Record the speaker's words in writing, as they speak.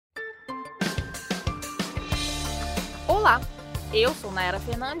Olá, eu sou Nayara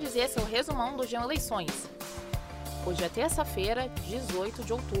Fernandes e esse é o Resumão do G1 Eleições. Hoje é terça-feira, 18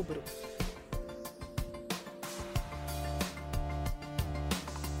 de outubro.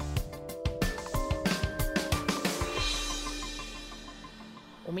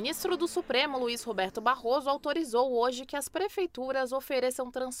 O ministro do Supremo, Luís Roberto Barroso, autorizou hoje que as prefeituras ofereçam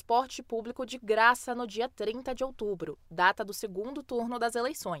transporte público de graça no dia 30 de outubro, data do segundo turno das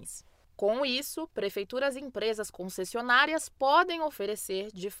eleições. Com isso, prefeituras e empresas concessionárias podem oferecer,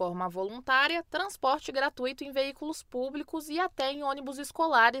 de forma voluntária, transporte gratuito em veículos públicos e até em ônibus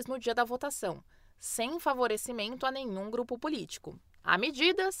escolares no dia da votação, sem favorecimento a nenhum grupo político. A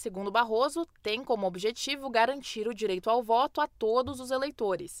medida, segundo Barroso, tem como objetivo garantir o direito ao voto a todos os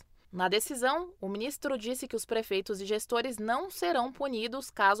eleitores. Na decisão, o ministro disse que os prefeitos e gestores não serão punidos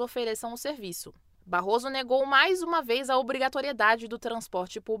caso ofereçam o serviço. Barroso negou mais uma vez a obrigatoriedade do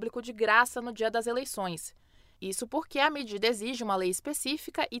transporte público de graça no dia das eleições. Isso porque a medida exige uma lei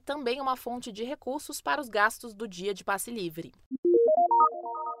específica e também uma fonte de recursos para os gastos do dia de passe livre.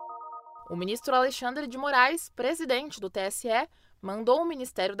 O ministro Alexandre de Moraes, presidente do TSE, mandou o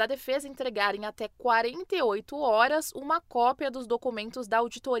Ministério da Defesa entregar em até 48 horas uma cópia dos documentos da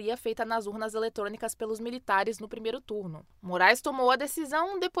auditoria feita nas urnas eletrônicas pelos militares no primeiro turno. Moraes tomou a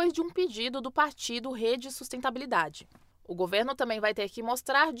decisão depois de um pedido do partido Rede Sustentabilidade. O governo também vai ter que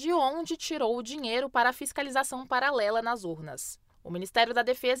mostrar de onde tirou o dinheiro para a fiscalização paralela nas urnas. O Ministério da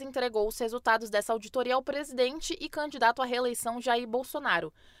Defesa entregou os resultados dessa auditoria ao presidente e candidato à reeleição Jair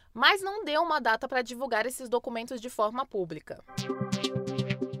Bolsonaro, mas não deu uma data para divulgar esses documentos de forma pública.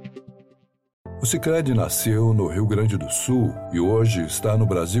 O Sicredi nasceu no Rio Grande do Sul e hoje está no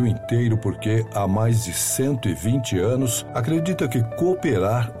Brasil inteiro porque há mais de 120 anos acredita que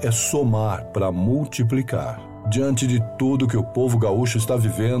cooperar é somar para multiplicar. Diante de tudo que o povo gaúcho está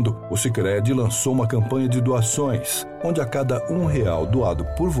vivendo, o Sicredi lançou uma campanha de doações, onde a cada R$1 doado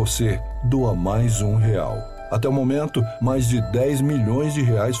por você, doa mais R$1. Até o momento, mais de 10 milhões de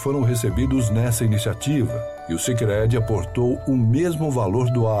reais foram recebidos nessa iniciativa. E o Sicredi aportou o mesmo valor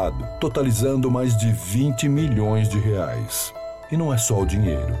doado, totalizando mais de 20 milhões de reais. E não é só o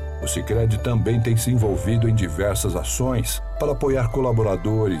dinheiro. O Sicredi também tem se envolvido em diversas ações para apoiar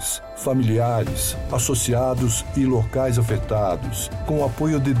colaboradores, familiares, associados e locais afetados, com o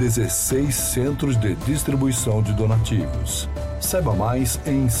apoio de 16 centros de distribuição de donativos. Saiba mais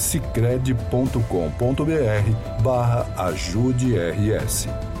em sicredi.com.br/ajude-rs.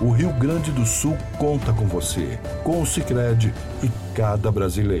 O Rio Grande do Sul conta com você, com o Sicredi e cada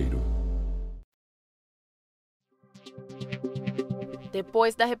brasileiro.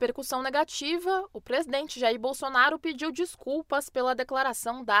 Depois da repercussão negativa, o presidente Jair Bolsonaro pediu desculpas pela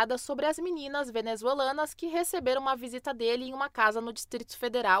declaração dada sobre as meninas venezuelanas que receberam uma visita dele em uma casa no Distrito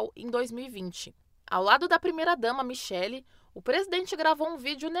Federal em 2020. Ao lado da primeira-dama Michele, o presidente gravou um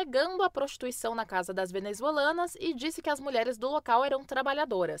vídeo negando a prostituição na casa das venezuelanas e disse que as mulheres do local eram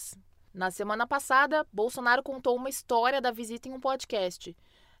trabalhadoras. Na semana passada, Bolsonaro contou uma história da visita em um podcast.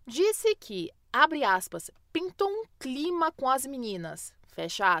 Disse que, abre aspas, pintou um clima com as meninas,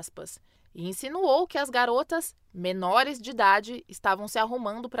 fecha aspas, e insinuou que as garotas, menores de idade, estavam se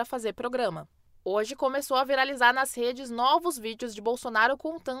arrumando para fazer programa. Hoje começou a viralizar nas redes novos vídeos de Bolsonaro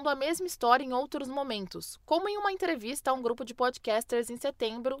contando a mesma história em outros momentos, como em uma entrevista a um grupo de podcasters em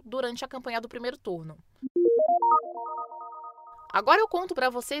setembro, durante a campanha do primeiro turno. Agora eu conto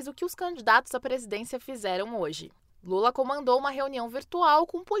para vocês o que os candidatos à presidência fizeram hoje. Lula comandou uma reunião virtual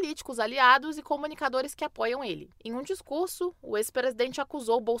com políticos aliados e comunicadores que apoiam ele. Em um discurso, o ex-presidente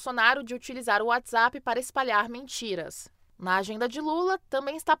acusou Bolsonaro de utilizar o WhatsApp para espalhar mentiras. Na agenda de Lula,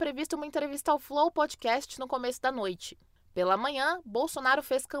 também está prevista uma entrevista ao Flow Podcast no começo da noite. Pela manhã, Bolsonaro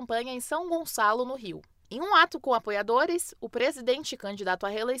fez campanha em São Gonçalo, no Rio. Em um ato com apoiadores, o presidente candidato à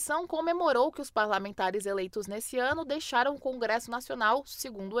reeleição comemorou que os parlamentares eleitos nesse ano deixaram o Congresso Nacional,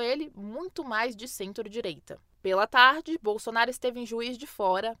 segundo ele, muito mais de centro-direita. Pela tarde, Bolsonaro esteve em Juiz de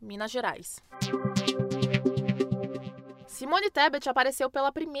Fora, Minas Gerais. Simone Tebet apareceu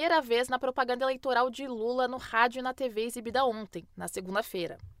pela primeira vez na propaganda eleitoral de Lula no rádio e na TV exibida ontem, na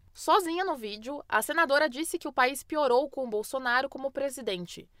segunda-feira. Sozinha no vídeo, a senadora disse que o país piorou com Bolsonaro como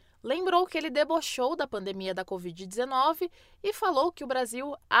presidente. Lembrou que ele debochou da pandemia da Covid-19 e falou que o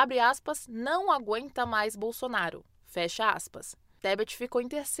Brasil, abre aspas, não aguenta mais Bolsonaro, fecha aspas. Tebet ficou em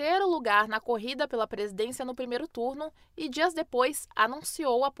terceiro lugar na corrida pela presidência no primeiro turno e dias depois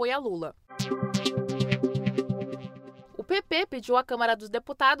anunciou o apoio a Lula. O PP MP pediu à Câmara dos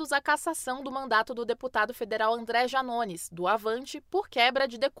Deputados a cassação do mandato do deputado federal André Janones, do Avante, por quebra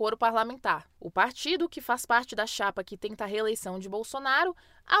de decoro parlamentar. O partido, que faz parte da chapa que tenta a reeleição de Bolsonaro,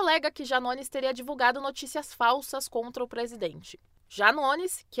 alega que Janones teria divulgado notícias falsas contra o presidente.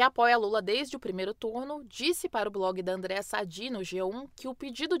 Janones, que apoia Lula desde o primeiro turno, disse para o blog da Andréa Sadi, no G1, que o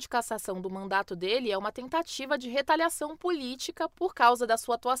pedido de cassação do mandato dele é uma tentativa de retaliação política por causa da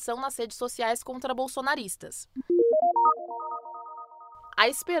sua atuação nas redes sociais contra bolsonaristas. A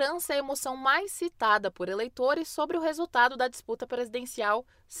esperança é a emoção mais citada por eleitores sobre o resultado da disputa presidencial,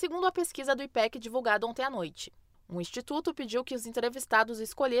 segundo a pesquisa do IPEC divulgada ontem à noite. O Instituto pediu que os entrevistados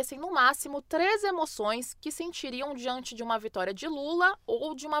escolhessem no máximo 3 emoções que sentiriam diante de uma vitória de Lula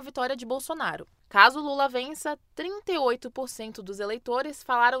ou de uma vitória de Bolsonaro. Caso Lula vença, 38% dos eleitores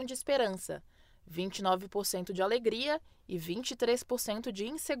falaram de esperança, 29% de alegria e 23% de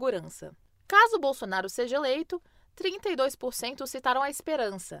insegurança. Caso Bolsonaro seja eleito, 32% citaram a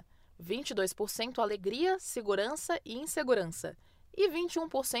esperança, 22% alegria, segurança e insegurança, e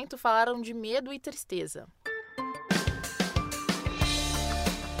 21% falaram de medo e tristeza.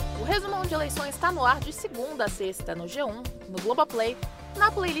 O Resumão de Eleições está no ar de segunda a sexta no G1, no Globoplay,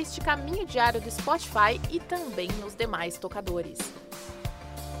 na playlist Caminho Diário do Spotify e também nos demais tocadores.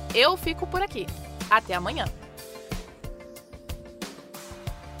 Eu fico por aqui. Até amanhã!